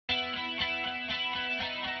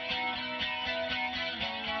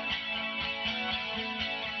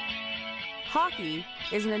Hockey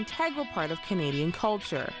is an integral part of Canadian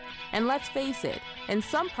culture. And let's face it, in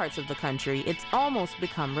some parts of the country, it's almost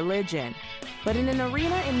become religion. But in an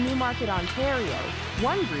arena in Newmarket, Ontario,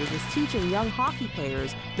 one group is teaching young hockey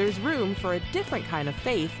players there's room for a different kind of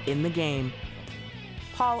faith in the game.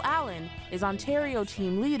 Paul Allen is Ontario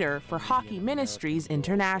team leader for Hockey Ministries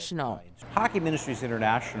International. Hockey Ministries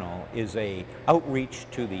International is an outreach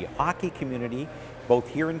to the hockey community, both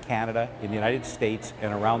here in Canada, in the United States,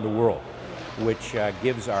 and around the world, which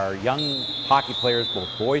gives our young hockey players, both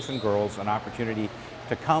boys and girls, an opportunity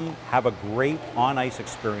to come have a great on-ice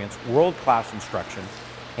experience, world-class instruction,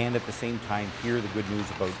 and at the same time hear the good news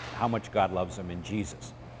about how much God loves them in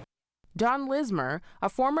Jesus. Don Liesemer, a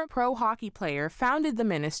former pro hockey player, founded the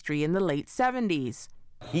ministry in the late 70s.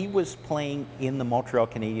 He was playing in the Montreal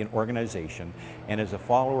Canadian organization, and as a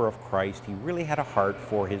follower of Christ, he really had a heart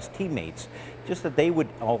for his teammates, just that they would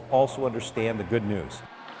also understand the good news.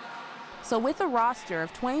 So with a roster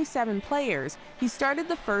of 27 players, he started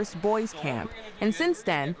the first boys camp. And since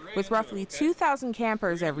then, with roughly 2,000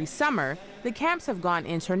 campers every summer, the camps have gone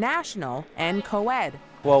international and co-ed.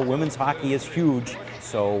 Well, women's hockey is huge,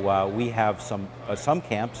 so we have some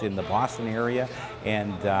camps in the Boston area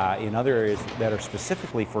and in other areas that are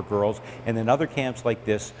specifically for girls, and in other camps like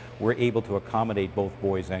this, we're able to accommodate both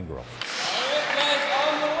boys and girls.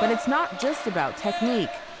 But it's not just about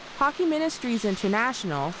technique. Hockey Ministries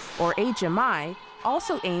International, or HMI,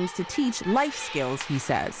 also aims to teach life skills, he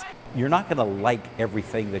says. You're not going to like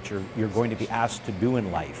everything that you're going to be asked to do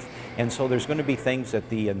in life, and so there's going to be things that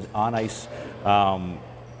the on-ice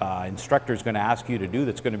instructor is going to ask you to do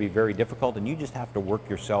that's going to be very difficult, and you just have to work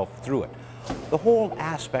yourself through it. The whole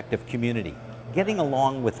aspect of community, getting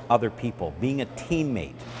along with other people, being a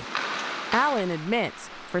teammate. Allen admits,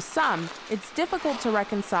 for some, it's difficult to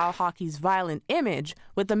reconcile hockey's violent image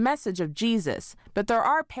with the message of Jesus, but there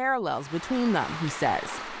are parallels between them, he says.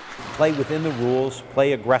 Play within the rules,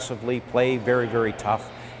 play aggressively, play very, very tough,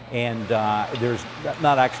 and there's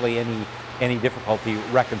not actually any difficulty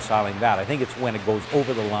reconciling that. I think it's when it goes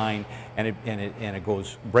over the line and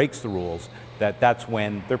it breaks the rules that's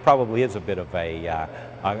when there probably is a bit of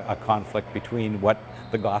a conflict between what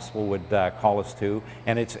the gospel would call us to,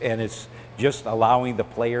 and it's just allowing the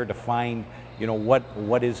player to find, you know,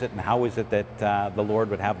 what is it and how is it that the Lord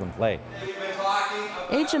would have them play.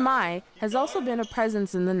 HMI has also been a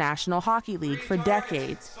presence in the National Hockey League for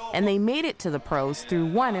decades, and they made it to the pros through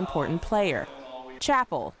one important player,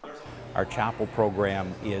 Chapel. Our Chapel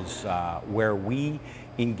program is where we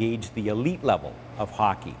engage the elite level of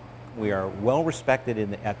hockey. We are well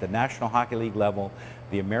respected at the National Hockey League level,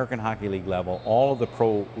 the American Hockey League level, all of the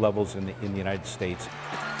pro levels in the United States.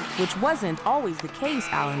 Which wasn't always the case,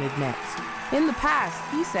 Allen admits. In the past,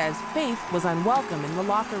 he says, faith was unwelcome in the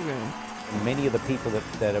locker room. Many of the people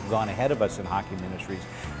that have gone ahead of us in hockey ministries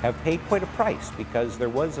have paid quite a price because there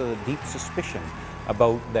was a deep suspicion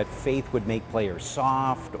about that faith would make players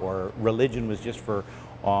soft, or religion was just for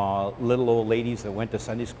little old ladies that went to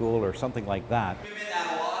Sunday school or something like that.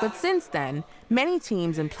 But since then, many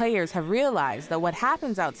teams and players have realized that what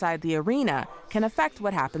happens outside the arena can affect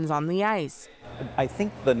what happens on the ice. I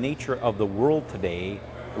think the nature of the world today,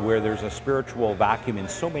 where there's a spiritual vacuum in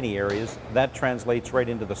so many areas, that translates right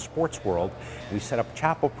into the sports world. We set up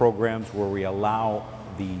chapel programs where we allow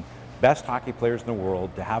the best hockey players in the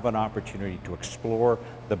world to have an opportunity to explore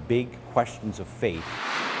the big questions of faith.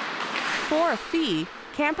 For a fee,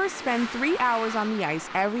 campers spend 3 hours on the ice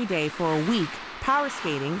every day for a week, power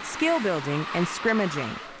skating, skill building, and scrimmaging.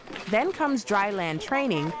 Then comes dry land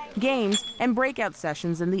training, games, and breakout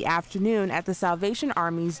sessions in the afternoon at the Salvation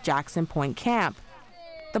Army's Jackson Point camp.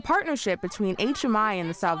 The partnership between HMI and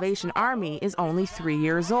the Salvation Army is only 3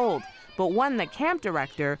 years old, but one that camp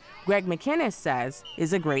director Greg McInnes says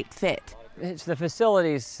is a great fit. It's the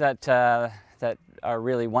facilities that are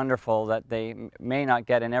really wonderful that they may not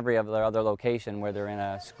get in every other location where they're in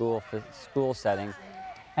a school setting.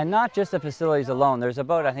 And not just the facilities alone. There's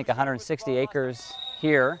about, I think, 160 acres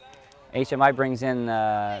here. HMI brings in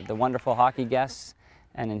the wonderful hockey guests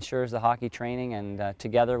and ensures the hockey training, and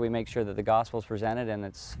together we make sure that the gospel is presented and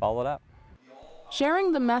it's followed up.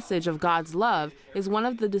 Sharing the message of God's love is one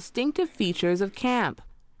of the distinctive features of camp.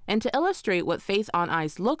 And to illustrate what faith on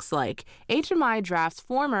ice looks like, HMI drafts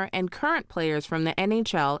former and current players from the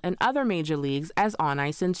NHL and other major leagues as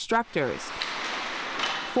on-ice instructors.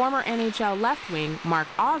 Former NHL left wing Mark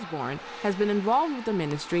Osborne has been involved with the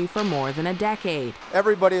ministry for more than a decade.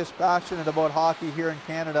 Everybody is passionate about hockey here in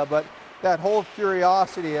Canada, but that whole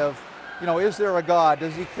curiosity of, you know, is there a God?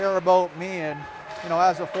 Does he care about me? And, you know,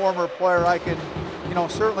 as a former player, I can you know,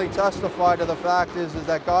 certainly testify to the fact is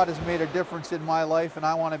that God has made a difference in my life, and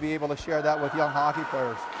I want to be able to share that with young hockey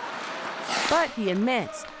players. But he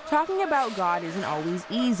admits, talking about God isn't always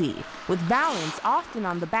easy, with balance often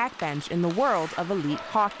on the backbench in the world of elite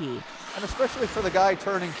hockey. And especially for the guy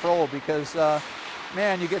turning pro, because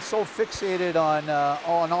man, you get so fixated on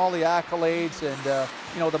all the accolades and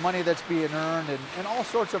you know, the money that's being earned and all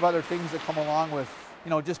sorts of other things that come along with, you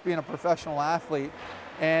know, just being a professional athlete,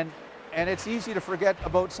 and it's easy to forget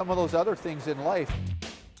about some of those other things in life.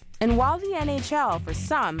 And while the NHL, for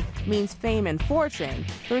some, means fame and fortune,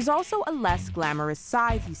 there's also a less glamorous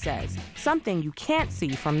side, he says, something you can't see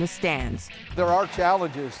from the stands. There are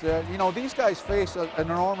challenges. You know, these guys face an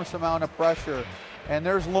enormous amount of pressure, and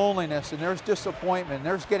there's loneliness, and there's disappointment,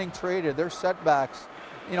 there's getting traded, there's setbacks,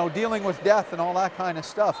 you know, dealing with death and all that kind of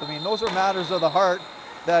stuff. I mean, those are matters of the heart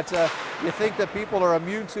that you think that people are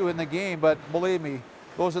immune to in the game, but believe me,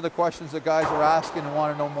 those are the questions that guys are asking and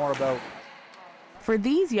want to know more about. For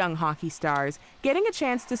these young hockey stars, getting a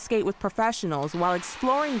chance to skate with professionals while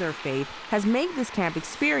exploring their faith has made this camp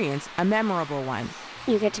experience a memorable one.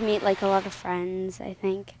 You get to meet like a lot of friends, I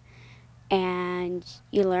think, and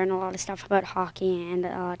you learn a lot of stuff about hockey and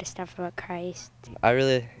a lot of stuff about Christ. I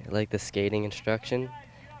really like the skating instruction.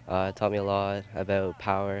 It taught me a lot about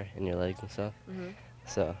power in your legs and stuff.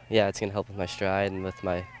 So yeah, it's gonna help with my stride and with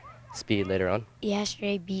my speed later on.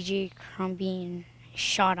 Yesterday, BJ Crumbine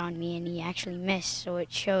shot on me and he actually missed, so it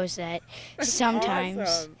shows that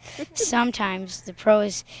sometimes sometimes the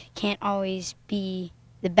pros can't always be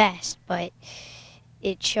the best, but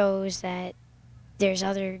it shows that there's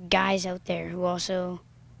other guys out there who also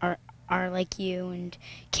are like you and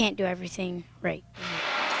can't do everything right.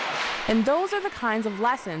 And those are the kinds of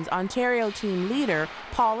lessons Ontario team leader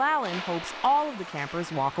Paul Allen hopes all of the campers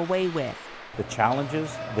walk away with. The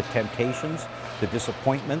challenges, the temptations, the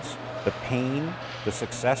disappointments, the pain, the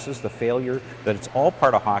successes, the failure, that it's all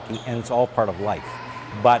part of hockey and it's all part of life.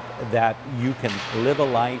 But that you can live a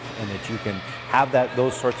life and that you can have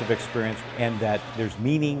those sorts of experience, and that there's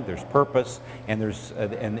meaning, there's purpose, and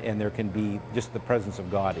there can be just the presence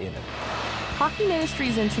of God in it. Hockey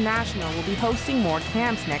Ministries International will be hosting more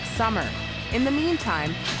camps next summer. In the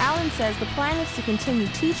meantime, Allen says the plan is to continue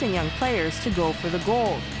teaching young players to go for the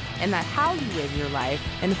gold, and that how you live your life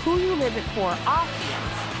and who you live it for off the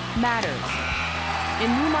ice matters. In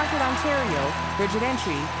Newmarket, Ontario, Bridget,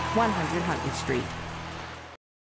 Antwi, 100 Huntley Street.